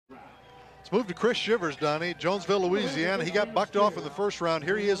Let's move to Chris Shivers, Donnie, Jonesville, Louisiana. He got bucked off in the first round.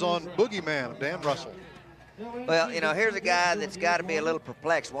 Here he is on Boogie Man, Dan Russell. Well, you know, here's a guy that's got to be a little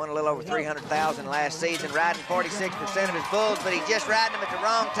perplexed. Won a little over 300,000 last season, riding 46% of his bulls, but he's just riding them at the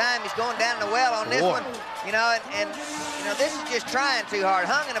wrong time. He's going down in the well on this one, you know, and you know, this is just trying too hard.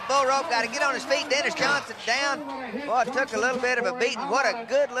 Hung in a bull rope, got to get on his feet. Dennis Johnson down. Boy, it took a little bit of a beating. What a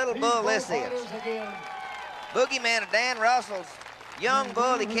good little bull this is. Boogie Man of Dan Russell's young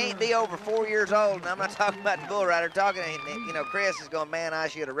bull. He can't be over 4 years old, and I'm not talking about the bull rider. Talking, you know, Chris is going, man, I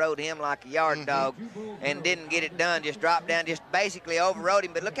should have rode him like a yard dog and didn't get it done. Just dropped down, just basically overrode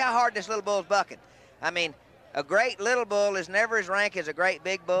him. But look how hard this little bull's bucking. I mean, a great little bull is never as rank as a great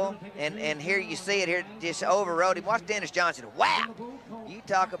big bull, and here you see it here, just overrode him. Watch Dennis Johnson. Wow! You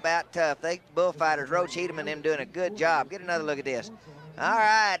talk about tough. They bullfighters, Roach Cheatham and them doing a good job. Get another look at this. All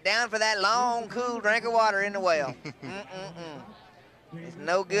right, down for that long, cool drink of water in the well. It's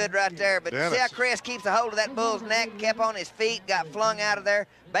no good right there, but see how Chris keeps a hold of that bull's neck, kept on his feet, got flung out of there,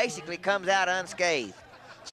 basically comes out unscathed.